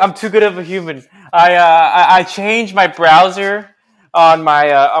 I'm too good of a human. I changed my browser on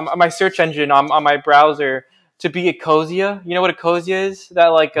my search engine on my browser to be Ecosia. You know what Ecosia is? That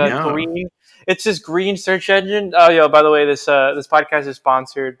like No. green. It's this green search engine. Oh, yo, by the way, this podcast is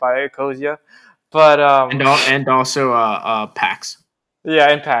sponsored by Ecosia. But and also PAX.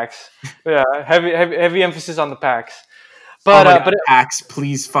 Yeah, and PAX. Yeah, heavy emphasis on the PAX. But PAX,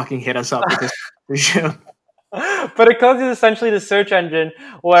 please fucking hit us up with this show. But Ecosia is essentially the search engine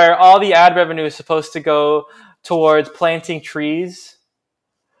where all the ad revenue is supposed to go towards planting trees.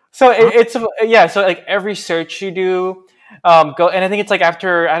 So so like every search you do, and I think it's like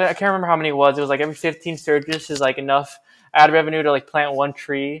after I can't remember how many it was. It was like every 15 searches is like enough ad revenue to like plant one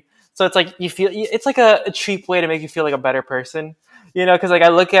tree. So it's like it's like a cheap way to make you feel like a better person, you know? Because like I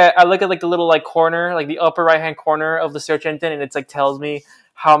look at like the little like corner, like the upper right hand corner of the search engine, and it's like tells me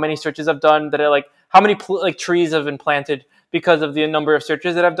how many searches I've done that are like how many like trees have been planted because of the number of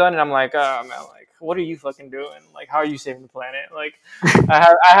searches that I've done, and I'm like, oh man, like what are you fucking doing? Like how are you saving the planet? Like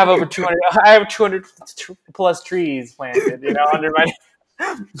I have over 200, I have 200 plus trees planted, you know, under my.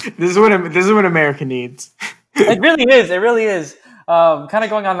 This is what America needs. It really is. Kind of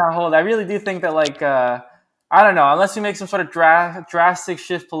going on that whole, I really do think that like I don't know, unless you make some sort of drastic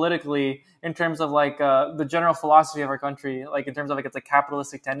shift politically in terms of like the general philosophy of our country, like in terms of like it's like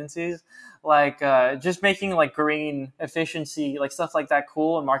capitalistic tendencies, like just making like green efficiency, like stuff like that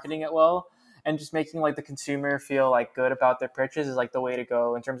cool and marketing it well, and just making like the consumer feel like good about their purchase is like the way to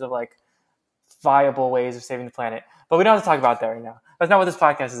go in terms of like viable ways of saving the planet. But we don't have to talk about that right now. That's not what this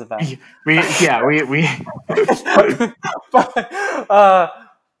podcast is about. We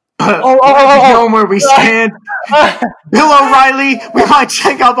know where we stand. Bill O'Reilly, we might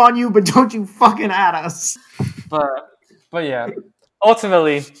check up on you, but don't you fucking at us. But yeah,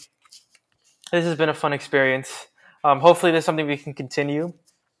 ultimately, this has been a fun experience. Hopefully, there's something we can continue.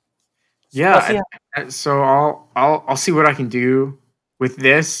 Yeah, so I'll see what I can do with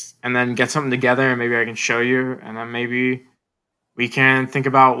this, and then get something together, and maybe I can show you, and then maybe we can think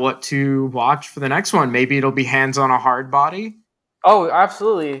about what to watch for the next one. Maybe it'll be Hands on a Hard Body. Oh,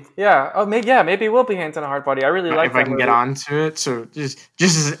 absolutely. Yeah. Oh, maybe it will be Hands on a Hard Body. I really like if I can get onto it. So just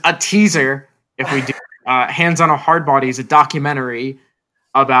as a teaser, if we do Hands on a Hard Body is a documentary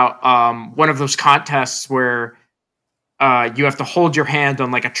about one of those contests where you have to hold your hand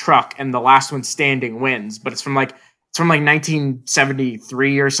on like a truck and the last one standing wins. But it's from like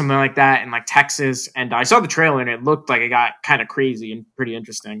 1973 or something like that in like Texas. And I saw the trailer and it looked like it got kind of crazy and pretty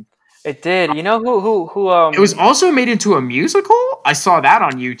interesting. It did. You know who it was also made into a musical? I saw that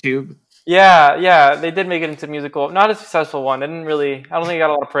on YouTube. Yeah, they did make it into a musical. Not a successful one. I don't think it got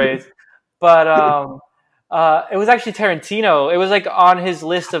a lot of praise. But it was actually Tarantino. It was like on his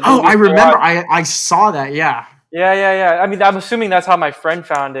list of I remember. I saw that, yeah. Yeah. I mean, I'm assuming that's how my friend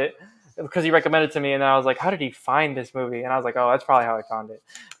found it because he recommended it to me, and then I was like, how did he find this movie? And I was like, oh, that's probably how I found it,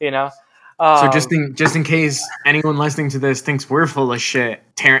 you know? So just in case anyone listening to this thinks we're full of shit,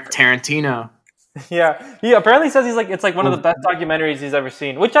 Tarantino Yeah, he apparently says he's like it's like one of the best documentaries he's ever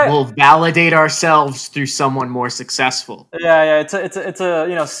seen. Which I We'll validate ourselves through someone more successful. yeah, it's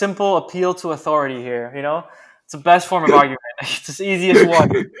a simple appeal to authority here. It's the best form of argument. It's the easiest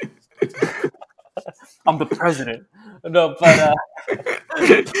one. I'm the president. No, but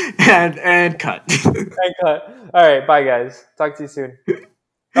and cut. and cut. All right, bye guys. Talk to you soon.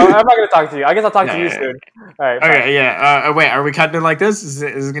 Oh, I'm not gonna talk to you. I guess I'll talk to you soon. All right. Bye. Okay, yeah. Wait, are we cutting it like this? Is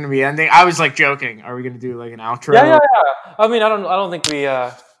it going to be ending? I was like joking. Are we going to do like an outro? Yeah. I mean, I don't think we.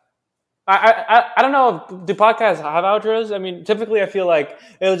 I don't know. Do podcasts have outros? I mean, typically, I feel like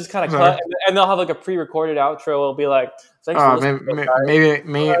it'll just kind of cut, and they'll have like a pre-recorded outro. It'll be like, "Thanks for listening."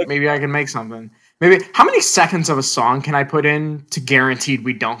 Maybe I can make something. Maybe how many seconds of a song can I put in to guaranteed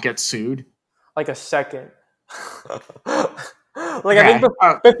we don't get sued? Like a second. Like I think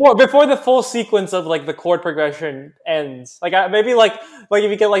before the full sequence of like the chord progression ends, like maybe like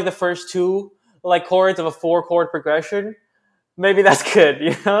if you get like the first two like chords of a 4-chord progression, maybe that's good.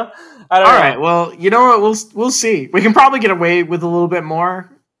 I don't know. All right, well, you know what? We'll see. We can probably get away with a little bit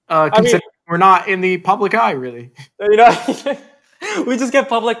more, considering we're not in the public eye, really. We just get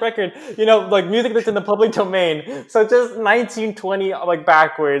public record. Like music that's in the public domain. So just 1920 like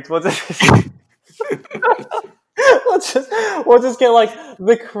backwards. We'll just get like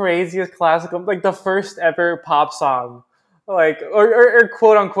the craziest classical, like the first ever pop song, like or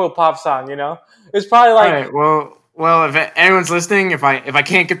quote unquote pop song. It's probably like. All right, well, if anyone's listening, if I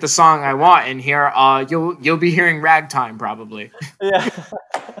can't get the song I want in here, you'll be hearing Ragtime probably. Yeah.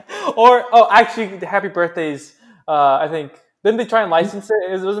 Or actually, Happy Birthdays. I think didn't they try and license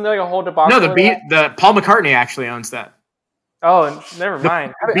it? Wasn't there like a whole debacle? No, the Paul McCartney actually owns that. Oh, never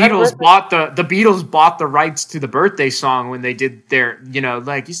mind. The Beatles bought the rights to the birthday song when they did their,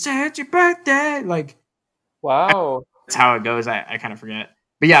 like you said your birthday, like. Wow. That's how it goes. I kind of forget,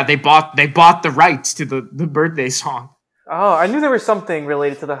 but yeah, they bought the rights to the birthday song. Oh, I knew there was something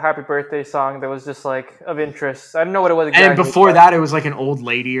related to the Happy Birthday song that was just like of interest. I don't know what it was exactly. And before that, it was like an old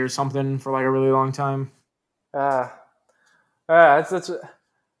lady or something for like a really long time. It's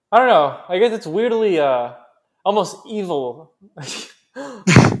I don't know. I guess it's weirdly almost evil. It's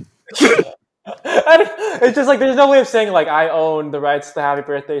just like there's no way of saying like I own the rights to the Happy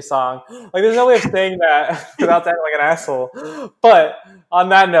Birthday song. Like there's no way of saying that without sounding like an asshole. But on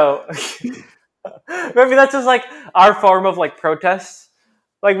that note, maybe that's just like our form of like protest.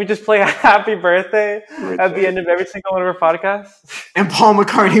 Like we just play a Happy Birthday at the end of every single one of our podcasts. And Paul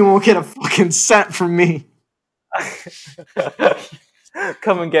McCartney won't get a fucking cent from me.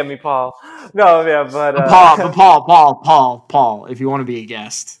 Come and get me, Paul. No, yeah, but Paul, if you want to be a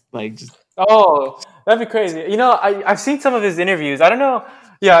guest, like just. Oh, that'd be crazy. I've seen some of his interviews. I don't know.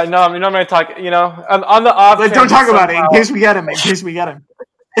 Yeah, no, I'm going to talk. On the off. Like, don't talk about it in case we get him.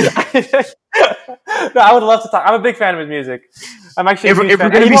 No, I would love to talk. I'm a big fan of his music. I'm actually. If we're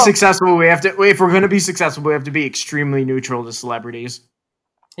going to be successful, we have to. If we're going to be successful, we have to be extremely neutral to celebrities.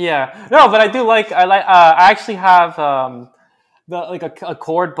 Yeah, no, but I do like. I actually have a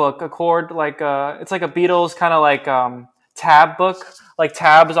chord book. It's like a Beatles kind of like tab book, like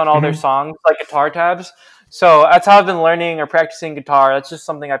tabs on all their songs, like guitar tabs. So that's how I've been learning or practicing guitar. That's just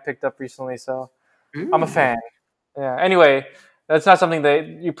something I picked up recently. So I'm a fan. Yeah. Anyway, that's not something that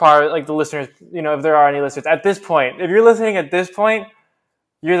you probably like the listeners. If there are any listeners at this point, if you're listening at this point,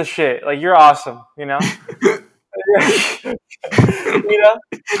 you're the shit. Like you're awesome. And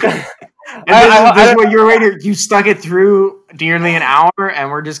this is what you're waiting. You stuck it through nearly an hour,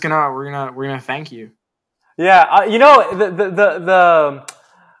 and we're gonna thank you. Yeah, I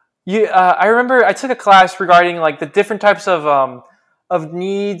remember I took a class regarding like the different types of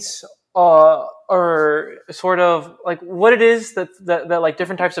needs, or sort of like what it is that like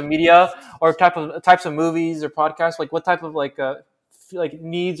different types of media or types of movies or podcasts, like what type of like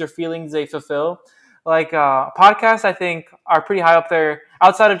needs or feelings they fulfill. Like podcasts, I think are pretty high up there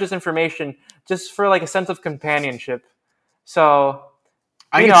outside of just information, just for like a sense of companionship. So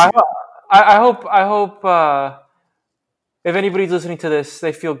I hope if anybody's listening to this,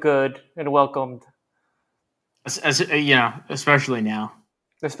 they feel good and welcomed. Especially now.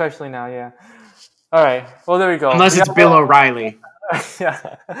 Especially now, yeah. All right. Well, there we go. Unless it's Bill O'Reilly.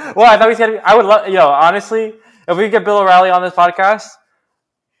 Yeah. Well, I thought we said I would love. Honestly, if we could get Bill O'Reilly on this podcast,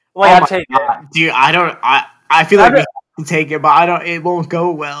 I'd take it. Dude, I feel like we can take it, but it won't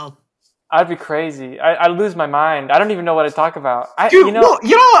go well. I'd be crazy. I'd lose my mind. I don't even know what to talk about. Dude, you know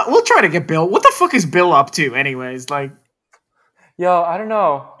what? We'll try to get Bill. What the fuck is Bill up to, anyways? Like, yo, I don't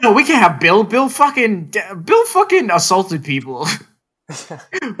know. No, we can't have Bill. Bill fucking assaulted people.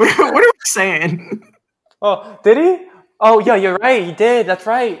 What are we saying? Oh, did he? Oh, yeah, you're right. He did. That's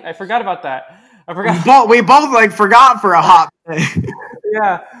right. I forgot about that. I forgot. We both like forgot for a hot minute.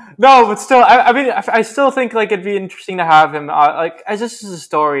 Yeah, no, but still, I mean, I still think like it'd be interesting to have him, like as just as a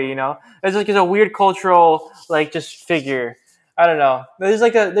story, you know, as like as a weird cultural like just figure. I don't know. There's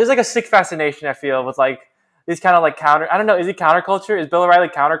like a sick fascination I feel with like these kind of like counter. I don't know. Is he counterculture? Is Bill O'Reilly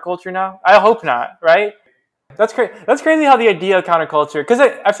counterculture now? I hope not. Right? That's crazy. That's crazy how the idea of counterculture, because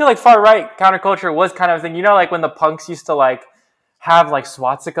I feel like far right counterculture was kind of a thing. You know, like when the punks used to like have like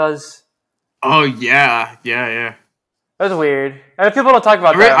swastikas. Oh yeah. That's weird. And people don't talk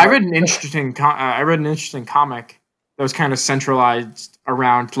about that. I read an interesting comic that was kind of centralized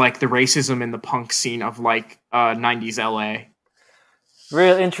around like the racism in the punk scene of like 90s LA.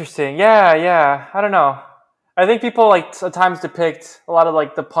 Real interesting. Yeah. I don't know. I think people like at times depict a lot of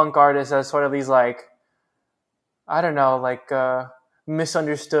like the punk artists as sort of these like, I don't know, like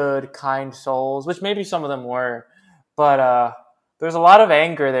misunderstood kind souls, which maybe some of them were, but there's a lot of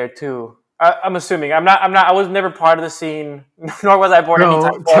anger there too. I'm assuming. I was never part of the scene, nor was I born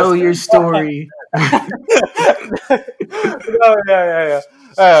anytime close. Tell your story. Oh,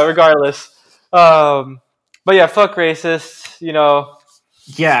 yeah. Regardless, but yeah, fuck racists. You know.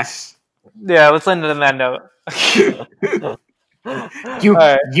 Yes. Yeah, let's end it on that note.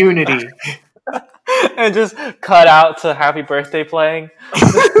 Right. Unity. And just cut out to "Happy Birthday" playing.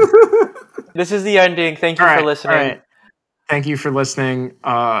 This is the ending. Thank you for listening. All right. Thank you for listening.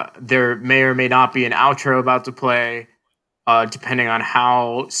 There may or may not be an outro about to play, depending on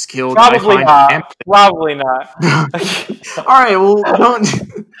how skilled I find him. Probably not. All right. Well, don't.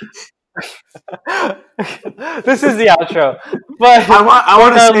 This is the outro. But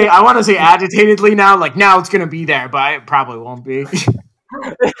I want to say agitatedly now. Like now, it's gonna be there, but it probably won't be.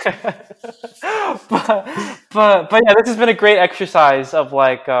 but yeah, this has been a great exercise of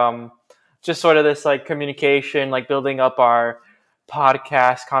like just sort of this like communication, like building up our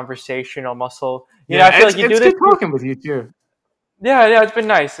podcast conversational muscle. You know, I feel like you do this. It's good talking with you too. Yeah, it's been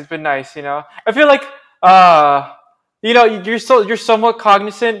nice. You know, I feel like you know, you're somewhat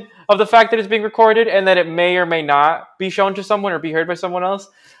cognizant of the fact that it's being recorded and that it may or may not be shown to someone or be heard by someone else.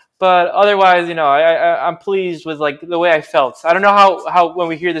 But otherwise, you know, I'm pleased with like the way I felt. I don't know how when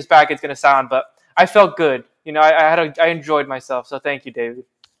we hear this back it's gonna sound, but I felt good. You know, I enjoyed myself. So thank you, David.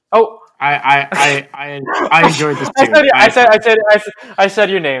 Oh, I enjoyed this too. I said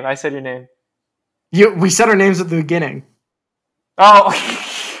your name. I said your name. We said our names at the beginning. Oh,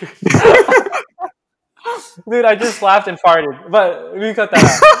 dude, I just laughed and farted, but we cut that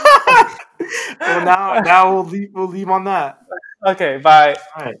out. Well, now we'll leave on that. Okay, bye.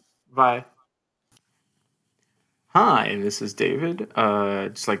 All right, bye. Hi, this is David.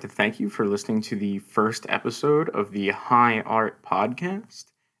 I'd just like to thank you for listening to the first episode of the High Art Podcast.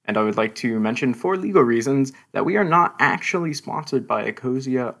 And I would like to mention, for legal reasons, that we are not actually sponsored by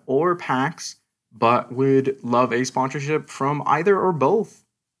Ecosia or PAX, but would love a sponsorship from either or both.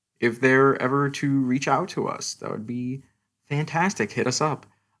 If they're ever to reach out to us, that would be fantastic. Hit us up.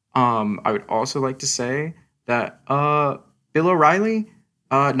 I would also like to say that Bill O'Reilly,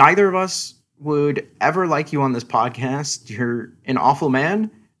 neither of us would ever like you on this podcast. You're an awful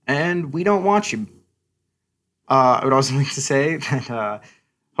man, and we don't want you. I would also like to say that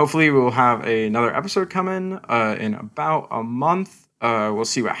hopefully we'll have another episode coming in about a month. We'll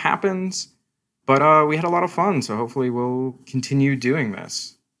see what happens. But we had a lot of fun, so hopefully we'll continue doing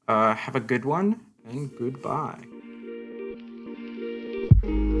this. Have a good one, and goodbye.